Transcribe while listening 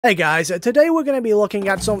Hey guys, today we're going to be looking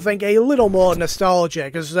at something a little more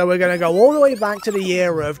nostalgic, so we're going to go all the way back to the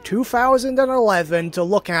year of 2011 to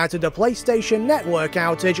look at the PlayStation Network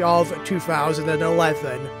outage of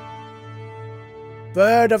 2011.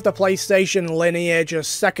 Third of the PlayStation lineage,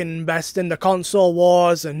 second best in the console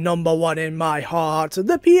wars, and number one in my heart,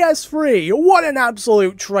 the PS3. What an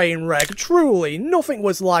absolute train wreck, truly, nothing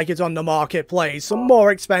was like it on the marketplace. More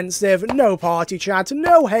expensive, no party chat,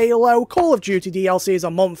 no Halo, Call of Duty DLCs a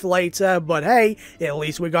month later, but hey, at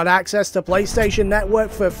least we got access to PlayStation Network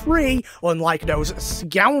for free, unlike those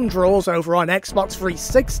scoundrels over on Xbox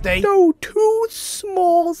 360. So two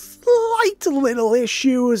small, slight little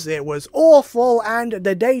issues, it was awful, and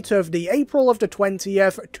the date of the April of the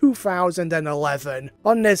 20th, 2011.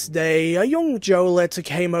 On this day, a young Jolet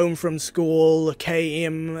came home from school,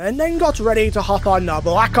 and then got ready to hop on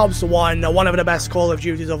Black Ops 1, one of the best Call of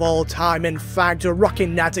Duties of all time, in fact,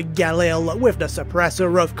 rocking that Galil with the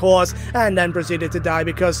suppressor, of course, and then proceeded to die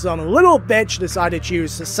because some little bitch decided to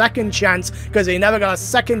use a second chance because he never got a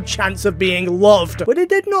second chance of being loved. But it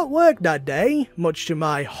did not work that day, much to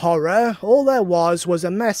my horror. All there was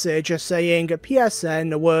a message saying PSN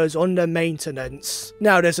was under maintenance.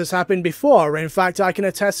 Now, this has happened before. In fact, I can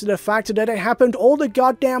attest to the fact that it happened all the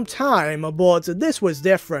goddamn time, but this was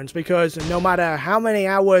different because no matter how many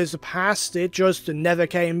hours passed, it just never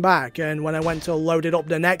came back, and when I went to load it up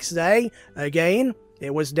the next day, again,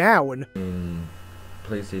 it was down.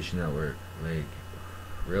 PlayStation Network, like,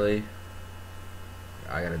 really?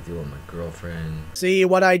 I gotta deal with my girlfriend. See,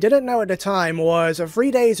 what I didn't know at the time was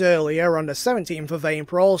 3 days earlier, on the 17th of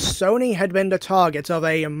April, Sony had been the target of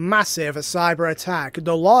a massive cyber attack,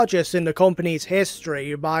 the largest in the company's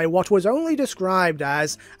history, by what was only described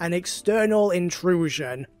as an external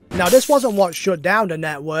intrusion. Now, this wasn't what shut down the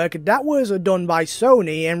network, that was done by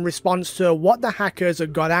Sony in response to what the hackers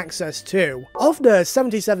had got access to. Of the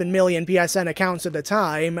 77 million PSN accounts at the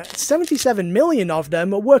time, 77 million of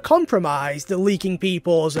them were compromised, leaking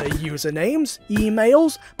people's usernames,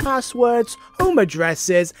 emails, passwords, home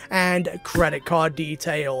addresses, and credit card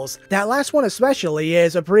details. That last one especially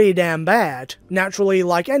is pretty damn bad. Naturally,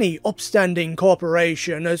 like any upstanding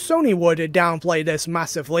corporation, Sony would downplay this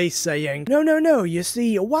massively, saying, No, you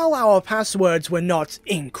see, while our passwords were not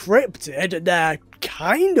encrypted, they're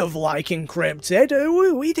kind of like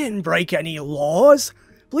encrypted. We didn't break any laws.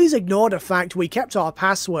 Please ignore the fact we kept our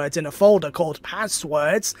passwords in a folder called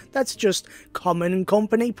passwords. That's just common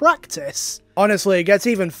company practice. Honestly, it gets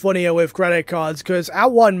even funnier with credit cards, because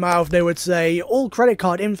out one mouth they would say, all credit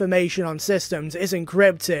card information on systems is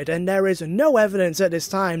encrypted, and there is no evidence at this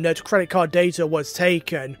time that credit card data was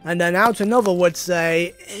taken. And then out another would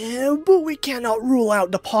say, but we cannot rule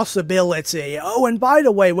out the possibility. Oh, and by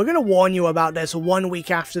the way, we're gonna warn you about this 1 week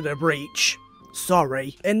after the breach.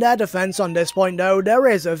 Sorry. In their defense on this point though, there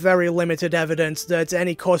is a very limited evidence that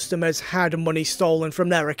any customers had money stolen from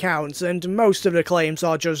their accounts, and most of the claims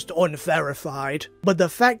are just unverified. But the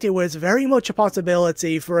fact it was very much a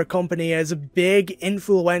possibility for a company as big,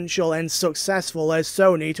 influential, and successful as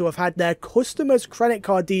Sony to have had their customers' credit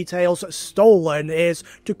card details stolen is,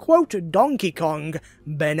 to quote Donkey Kong,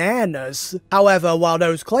 bananas. However, while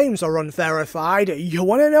those claims are unverified, you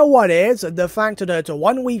wanna know what is? The fact that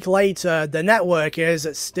 1 week later, the network is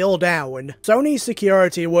still down. Sony's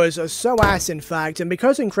security was so ass, in fact, and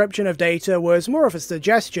because encryption of data was more of a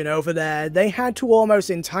suggestion over there, they had to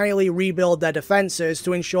almost entirely rebuild their defenses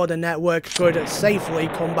to ensure the network could safely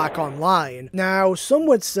come back online. Now, some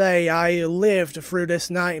would say I lived through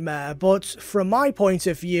this nightmare, but from my point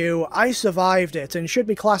of view, I survived it and should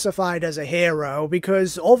be classified as a hero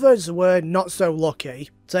because others were not so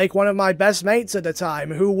lucky. Take one of my best mates at the time,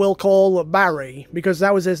 who we'll call Barry, because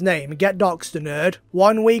that was his name, get doxed, nerd.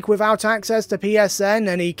 1 week without access to PSN,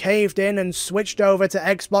 and he caved in and switched over to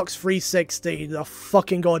Xbox 360, the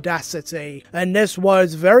fucking audacity. And this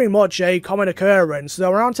was very much a common occurrence.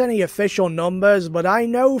 There aren't any official numbers, but I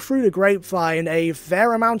know through the grapevine a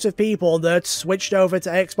fair amount of people that switched over to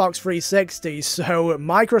Xbox 360, so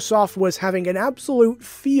Microsoft was having an absolute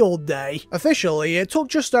field day. Officially, it took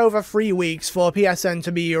just over 3 weeks for PSN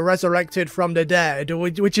to be resurrected from the dead,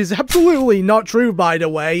 which is absolutely not true, by the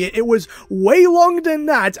way. It was way longer than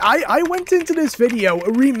that. I went into this video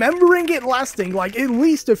remembering it lasting like at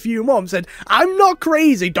least a few months, and I'm not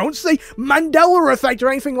crazy. Don't say Mandela effect or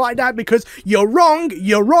anything like that, because you're wrong,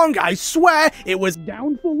 I swear, it was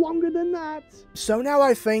down for longer than than that. So now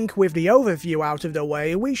I think with the overview out of the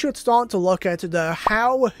way, we should start to look at the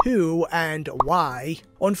how, who, and why.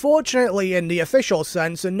 Unfortunately, in the official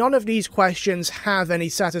sense, none of these questions have any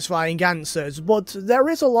satisfying answers, but there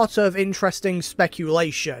is a lot of interesting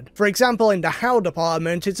speculation. For example, in the how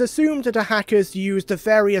department, it's assumed that the hackers used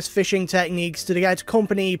various phishing techniques to get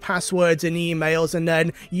company passwords and emails and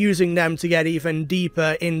then using them to get even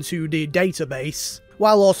deeper into the database,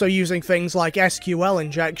 while also using things like SQL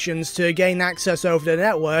injections to gain access over the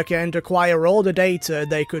network and acquire all the data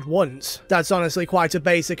they could want. That's honestly quite a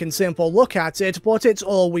basic and simple look at it, but it's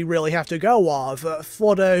all we really have to go of.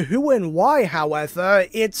 For the who and why, however,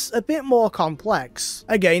 it's a bit more complex.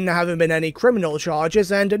 Again, there haven't been any criminal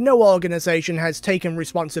charges, and no organization has taken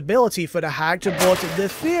responsibility for the hack, but the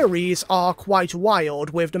theories are quite wild,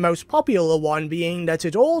 with the most popular one being that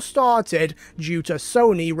it all started due to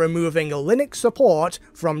Sony removing Linux support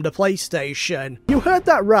from the PlayStation. You heard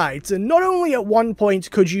that right, not only at one point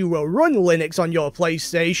could you run Linux on your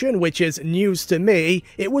PlayStation, which is news to me,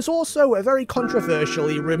 it was also very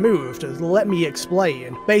controversially removed. Let me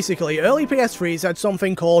explain. Basically, early PS3s had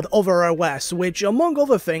something called Other OS, which among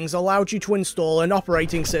other things allowed you to install an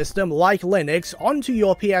operating system like Linux onto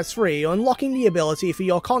your PS3, unlocking the ability for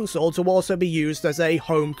your console to also be used as a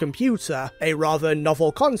home computer, a rather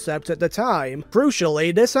novel concept at the time.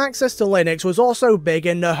 Crucially, this access to Linux was also big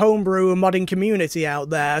in the homebrew modding community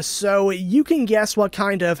out there, so you can guess what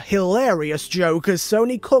kind of hilarious joke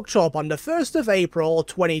Sony cooked up on the 1st of April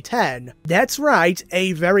 2010. That's right,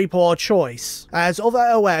 a very poor choice, as Other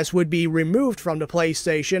OS would be removed from the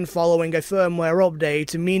PlayStation following a firmware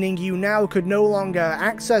update, meaning you now could no longer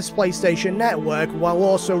access PlayStation Network while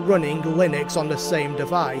also running Linux on the same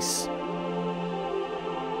device.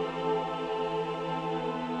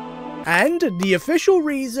 And the official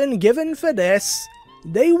reason given for this: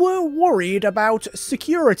 they were worried about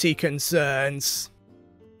security concerns.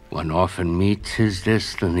 One often meets his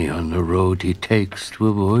destiny on the road he takes to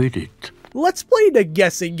avoid it. Let's play the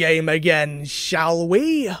guessing game again, shall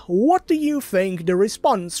we? What do you think the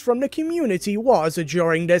response from the community was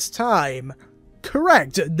during this time?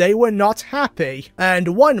 Correct, they were not happy.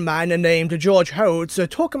 And one man named George Holtz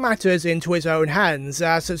took matters into his own hands,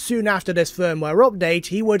 as soon after this firmware update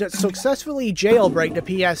he would successfully jailbreak the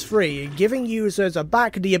PS3, giving users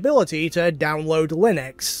back the ability to download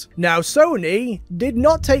Linux. Now Sony did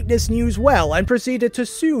not take this news well and proceeded to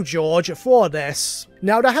sue George for this.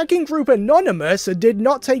 Now, the hacking group Anonymous did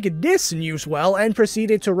not take this news well and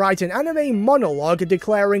proceeded to write an anime monologue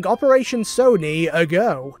declaring Operation Sony a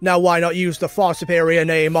go. Now, why not use the far superior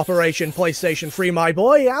name Operation PlayStation 3, my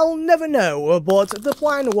boy? I'll never know, but the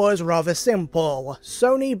plan was rather simple.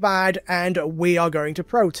 Sony bad, and we are going to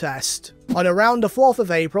protest. On around the 4th of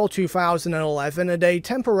April 2011, they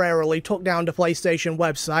temporarily took down the PlayStation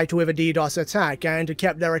website with a DDoS attack and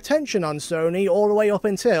kept their attention on Sony all the way up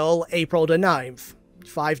until April the 9th.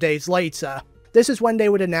 5 days later. This is when they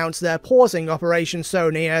would announce they're pausing Operation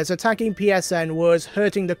Sony, as attacking PSN was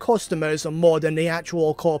hurting the customers more than the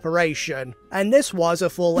actual corporation. And this was a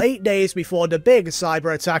full 8 days before the big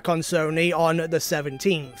cyber attack on Sony on the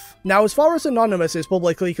 17th. Now, as far as Anonymous is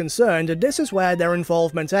publicly concerned, this is where their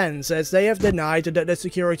involvement ends, as they have denied that the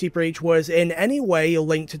security breach was in any way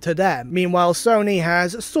linked to them. Meanwhile, Sony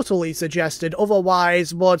has subtly suggested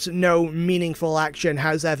otherwise, but no meaningful action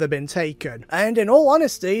has ever been taken. And in all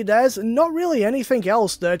honesty, there's not really anything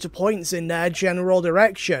else that points in their general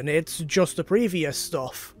direction, it's just the previous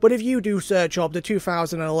stuff. But if you do search up the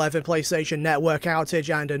 2011 PlayStation Network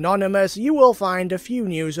outage and Anonymous, you will find a few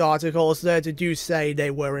news articles that do say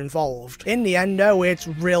they were involved. In the end though, it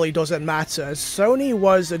really doesn't matter. Sony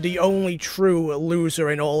was the only true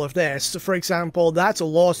loser in all of this. For example, that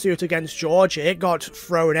lawsuit against George, it got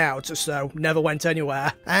thrown out, so never went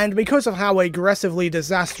anywhere. And because of how aggressively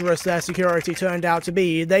disastrous their security turned out to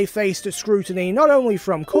be, they faced scrutiny not only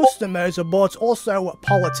from customers, but also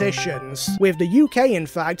politicians, with the UK in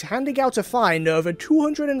fact handing out a fine of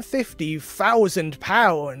 £250,000.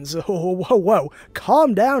 Whoa,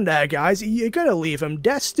 calm down there guys, you're gonna leave them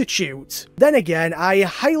destitute. Then again, I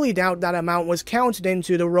highly doubt that amount was counted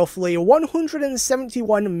into the roughly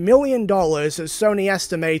 $171 million Sony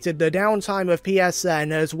estimated the downtime of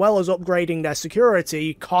PSN as well as upgrading their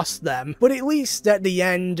security cost them, but at least at the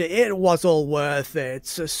end it was all worth it.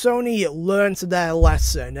 Sony learned their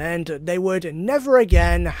lesson, and they would never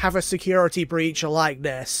again have a security breach like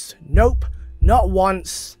this. Nope, not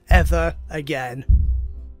once, ever again.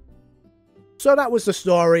 So that was the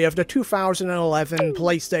story of the 2011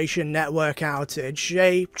 PlayStation Network outage,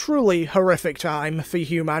 a truly horrific time for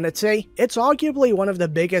humanity. It's arguably one of the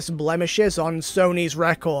biggest blemishes on Sony's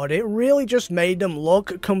record. It really just made them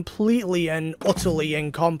look completely and utterly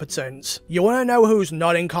incompetent. You wanna know who's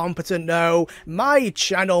not incompetent though? My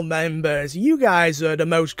channel members. You guys are the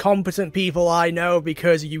most competent people I know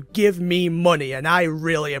because you give me money and I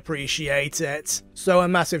really appreciate it. So a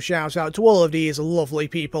massive shout out to all of these lovely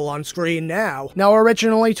people on screen now. Now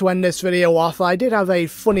originally, to end this video off, I did have a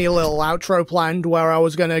funny little outro planned where I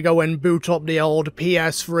was gonna go and boot up the old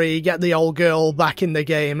PS3, get the old girl back in the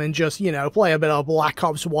game and just, you know, play a bit of Black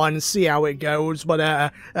Ops 1, see how it goes, but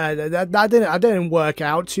that didn't work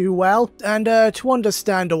out too well. And to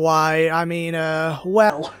understand why, I mean,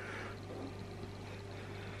 well...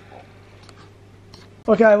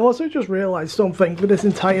 Okay, I've also just realised something for this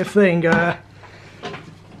entire thing,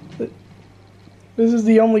 this is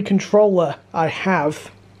the only controller I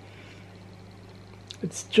have.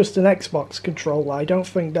 It's just an Xbox controller. I don't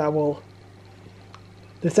think that will...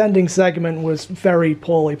 This ending segment was very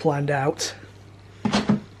poorly planned out.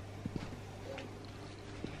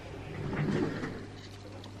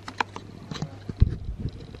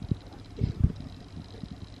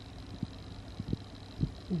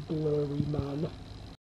 Blurry man.